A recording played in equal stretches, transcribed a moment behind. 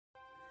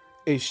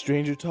A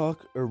Stranger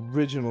Talk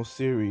original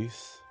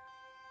series.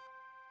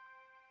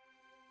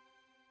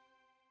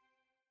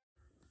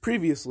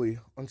 Previously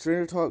on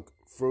Stranger Talk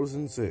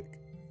Frozen Sick.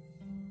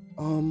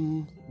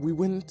 We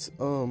went,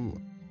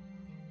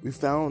 we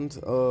found,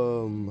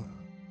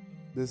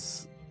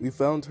 we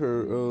found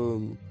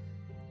her,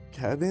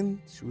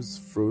 cabin. She was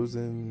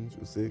frozen, she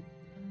was sick.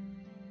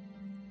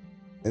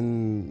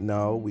 And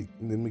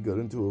then we got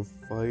into a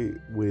fight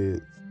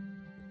with,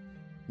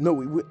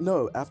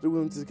 after we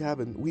went to the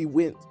cabin, we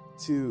went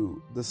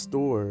to the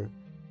store,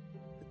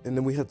 and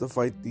then we had to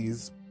fight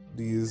these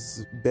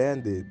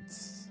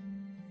bandits.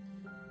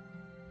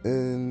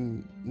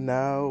 And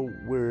now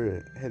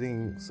we're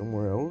heading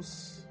somewhere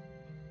else.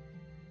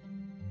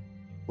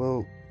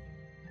 Well,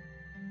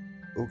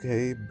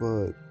 okay,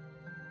 but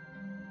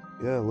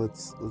yeah,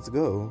 let's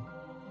go.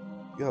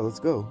 Yeah, let's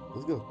go.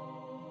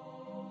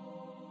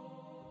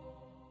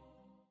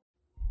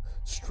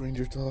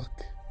 Stranger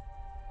Talk.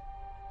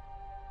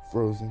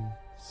 Frozen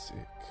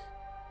Sick.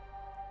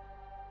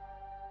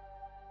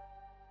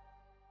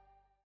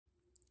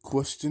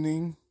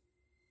 Questioning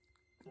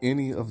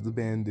any of the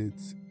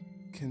bandits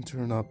can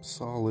turn up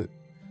solid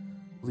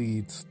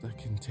leads that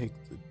can take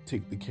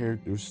the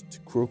characters to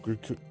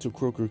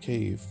Croaker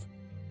Cave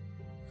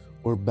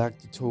or back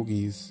to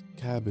Togi's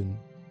cabin.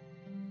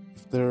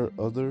 If there are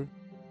other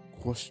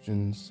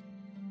questions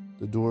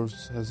the dwarf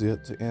has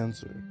yet to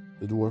answer.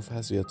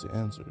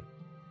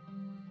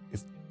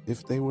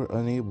 If they were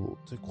unable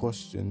to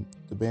question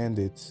the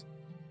bandits,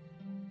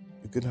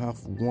 you could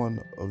have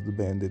one of the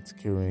bandits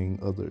carrying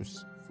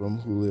others from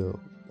Julio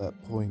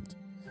that point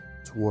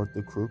toward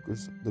the Croaker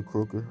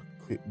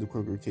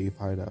Cave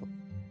hideout.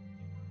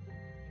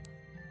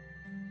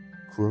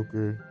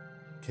 Croaker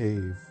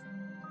Cave.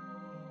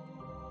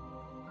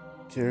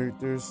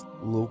 Characters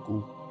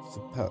local to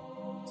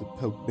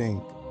Pelk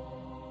Bank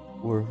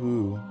or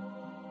who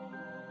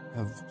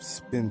have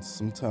spent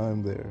some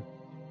time there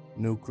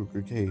know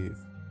Croaker Cave.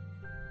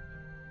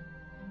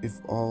 If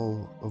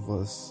all of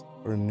us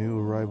are new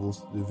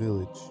arrivals to the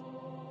village,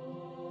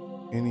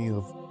 any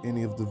of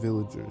the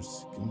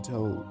villagers can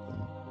tell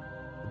them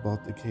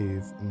about the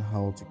cave and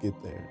how to get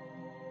there.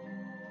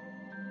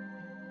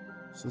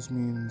 So this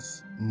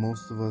means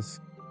most of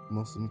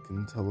them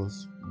can tell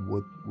us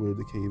where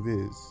the cave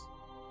is.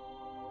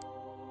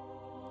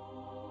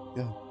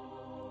 Yeah.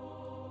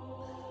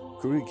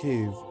 Croaker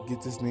Cave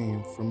gets its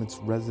name from its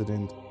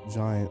resident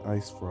giant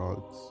ice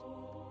frogs.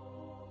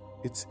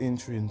 Its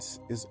entrance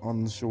is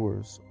on the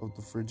shores of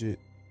the frigid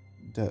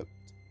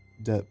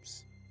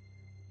depths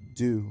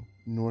due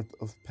north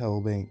of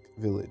Pell Bank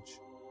village.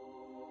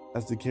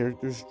 As the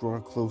characters draw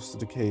close to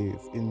the cave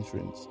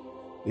entrance,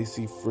 they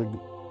see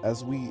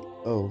as we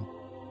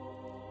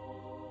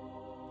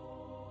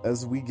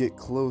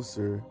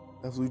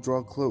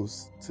draw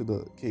close to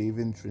the cave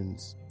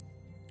entrance,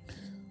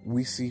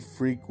 we see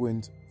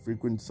frequent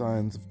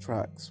signs of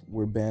tracks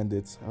where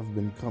bandits have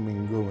been coming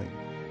and going.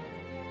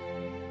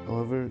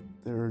 However,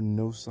 there are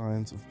no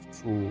signs of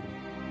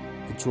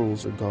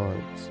patrols or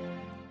guards.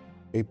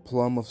 A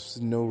plume of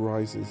snow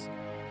rises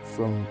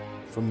from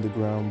the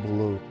ground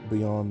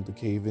beyond the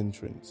cave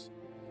entrance,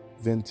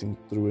 venting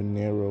through a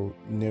narrow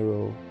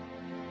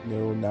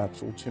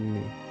natural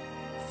chimney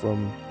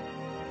from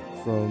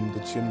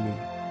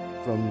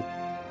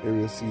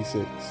Area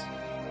C6.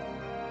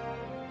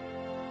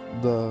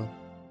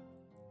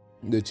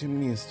 The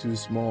chimney is too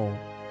small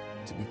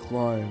to be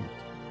climbed.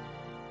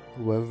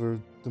 However,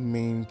 the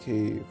main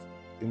cave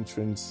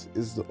entrance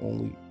is the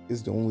only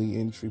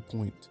entry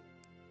point.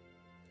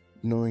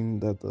 Knowing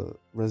that the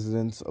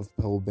residents of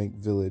Pebble-Bank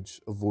Village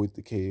avoid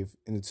the cave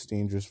and its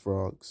dangerous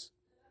frogs,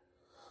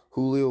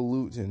 Julio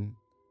Luton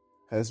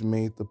has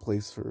made the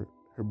place her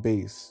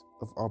base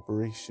of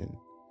operation.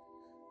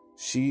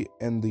 She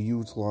and the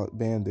Utlot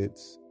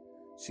bandits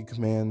she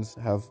commands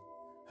have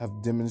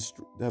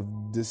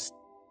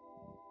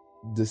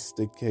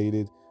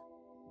domesticated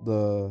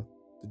the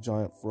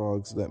giant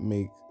frogs that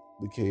make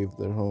the cave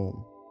their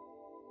home,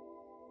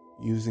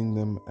 using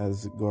them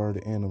as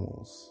guard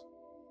animals.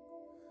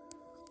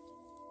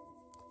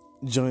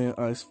 Giant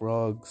ice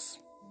frogs,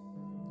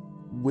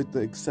 with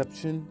the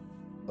exception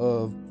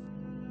of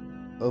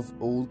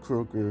Old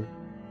Croaker,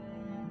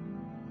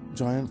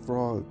 giant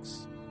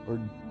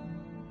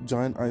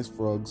ice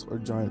frogs are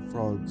giant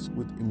frogs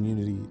with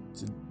immunity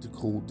to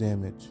cold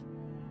damage.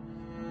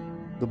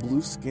 The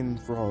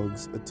blue-skinned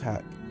frogs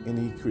attack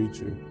any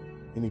creatures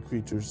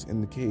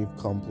in the cave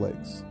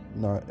complex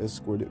not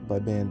escorted by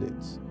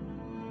bandits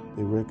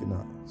they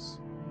recognize.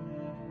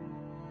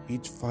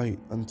 Each fight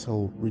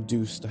until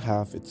reduced to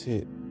half its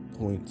hit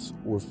points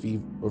or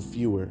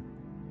fewer,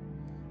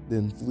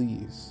 then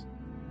flees.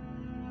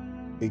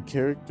 A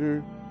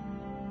character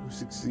who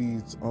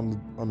succeeds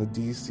on a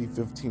DC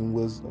 15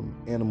 Wisdom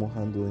animal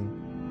handling,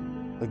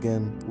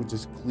 again, which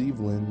is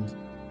Cleveland,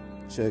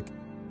 check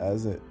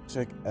as an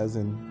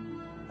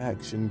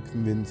action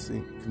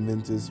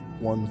convinces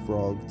one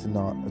frog to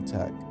not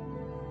attack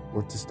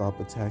or to stop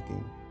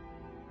attacking.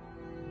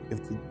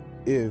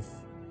 If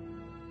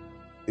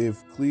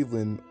if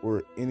Cleveland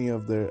or any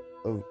of their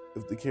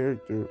if the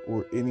character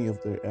or any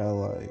of their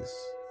allies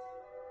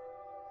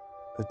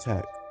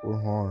attack or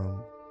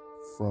harm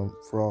from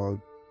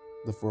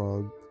the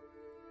frog,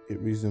 it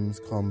resumes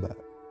combat.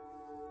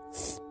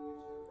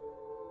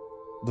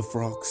 The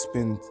frog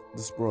spends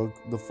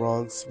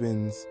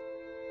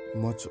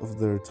much of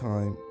their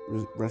time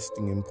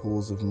resting in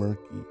pools of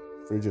murky,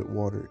 frigid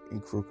water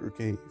in Croaker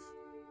Cave.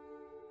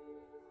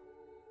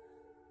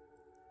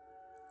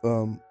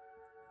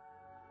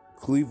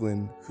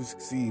 Cleveland, who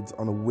succeeds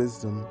on a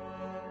wisdom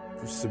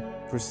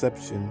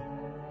perception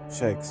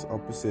checks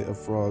opposite a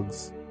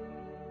frog's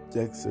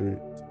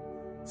dexterity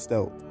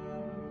stealth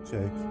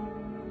check,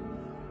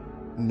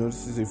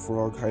 notices a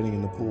frog hiding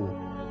in the pool.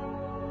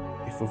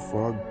 If a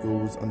frog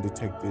goes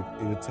undetected,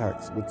 it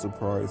attacks with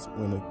surprise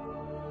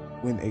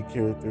when a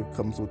character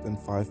comes within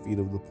 5 feet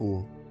of the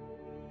pool.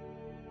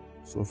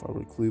 So if I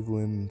were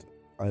Cleveland,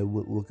 I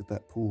would look at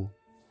that pool.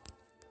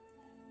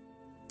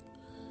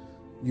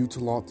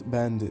 Utalot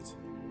bandits.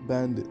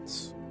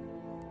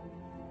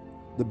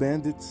 The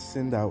bandits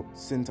sent out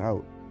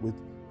with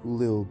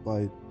Hulil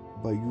by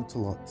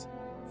Utalot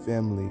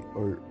family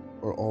are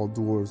all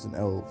dwarves and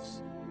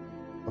elves.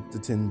 Up to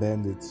 10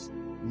 bandits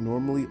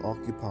normally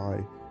occupy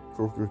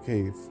Croaker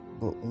Cave,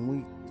 but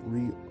only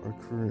 3 are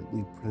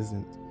currently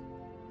present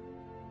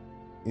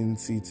in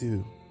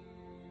C2.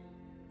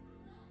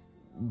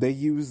 They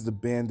use the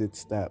bandit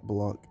stat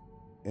block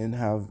and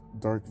have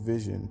dark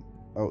vision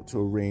out to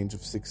a range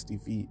of 60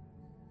 feet.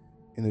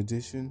 In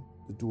addition,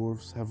 the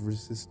dwarves have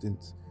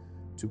resistance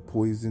to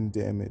poison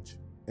damage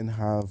and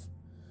have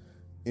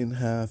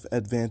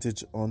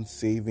advantage on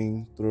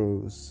saving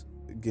throws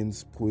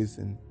against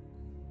poison.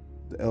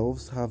 The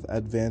elves have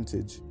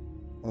advantage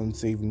on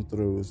saving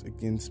throws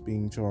against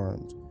being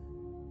charmed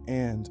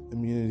and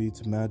immunity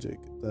to magic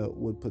that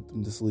would put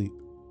them to sleep.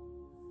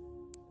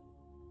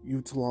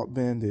 Utalot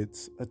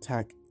bandits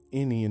attack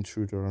any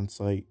intruder on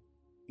sight.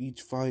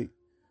 Each fight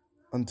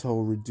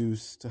until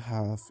reduced to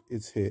half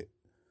its hit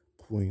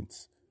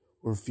points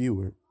or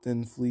fewer,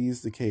 then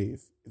flees the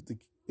cave.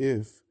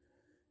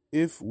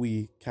 If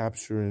we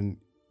capture a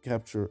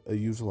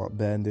Utalot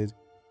bandit,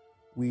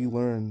 we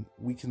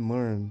can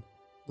learn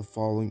the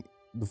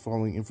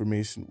following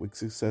information with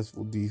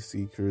successful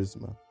DC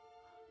charisma.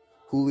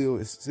 Julio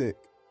is sick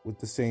with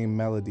the same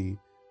malady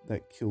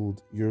that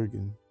killed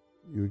Jurgen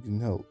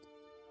Held.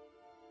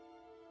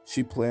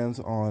 She plans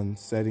on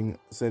setting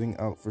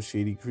out for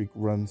Shady Creek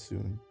Run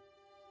soon,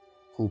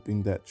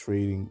 hoping that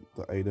trading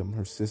the item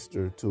her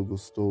sister Togo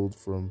stole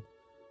from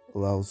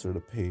allows her to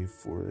pay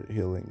for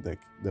healing that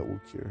will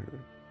cure her.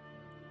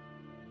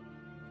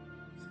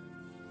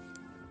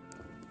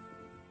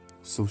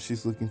 So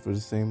she's looking for the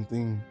same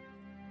thing.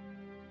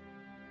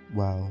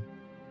 Wow.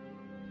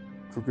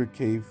 Croaker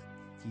Cave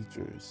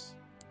features.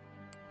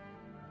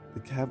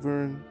 The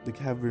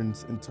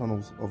caverns and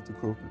tunnels of the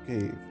Croaker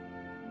Cave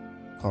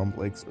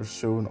complex are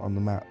shown on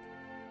the map.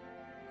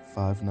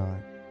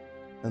 5-9.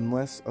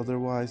 Unless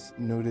otherwise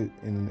noted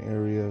in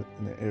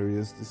an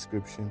area's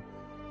description,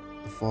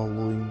 the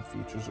following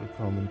features are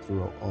common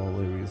throughout all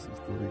areas of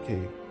Croaker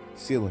Cave.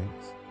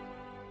 Ceilings.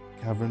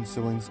 Cavern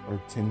ceilings are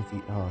 10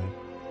 feet high,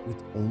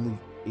 with only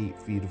 8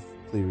 feet of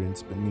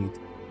clearance beneath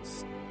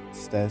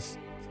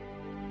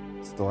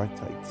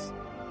stalactites.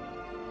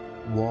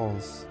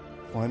 Walls.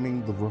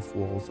 Climbing the rough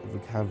walls of a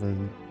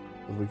cavern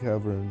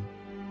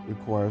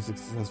requires a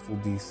successful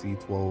DC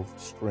 12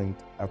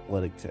 strength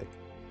athletic check,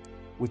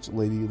 which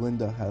Lady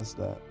Linda has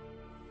that.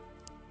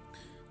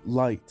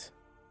 Light.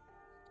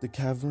 The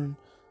cavern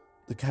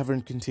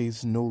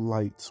contains no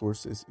light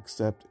sources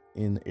except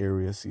in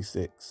Area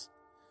C6,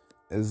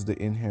 as the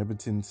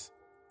inhabitants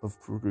of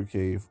Croaker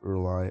Cave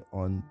rely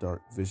on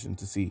dark vision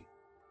to see.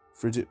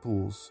 Frigid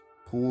pools.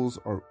 Pools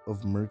are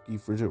of murky,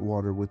 frigid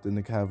water within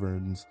the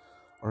caverns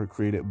are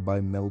created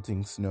by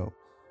melting snow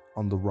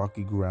on the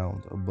rocky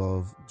ground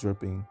above,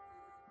 dripping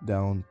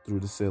down through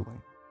the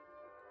ceiling.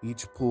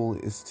 Each pool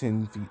is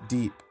 10 feet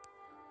deep.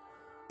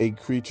 A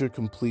creature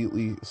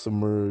completely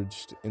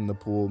submerged in the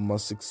pool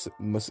must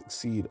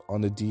succeed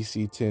on a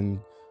DC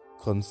 10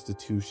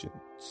 Constitution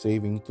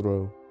saving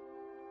throw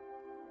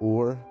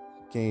or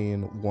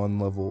gain 1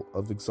 level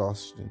of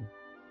exhaustion.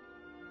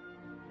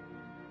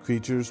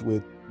 Creatures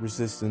with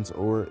resistance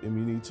or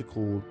immunity to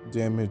cold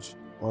damage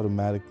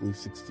automatically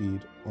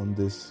succeed on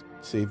this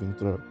saving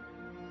throw.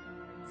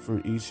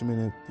 For each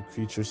minute the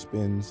creature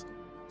spends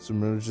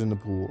submerged in the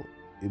pool,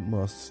 it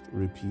must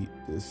repeat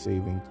this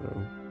saving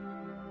throw,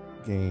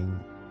 gain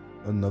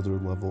another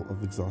level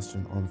of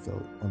exhaustion on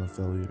a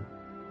failure.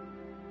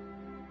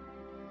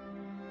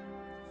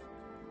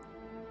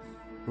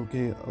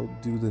 Okay, I'll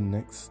do the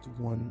next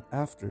one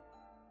after.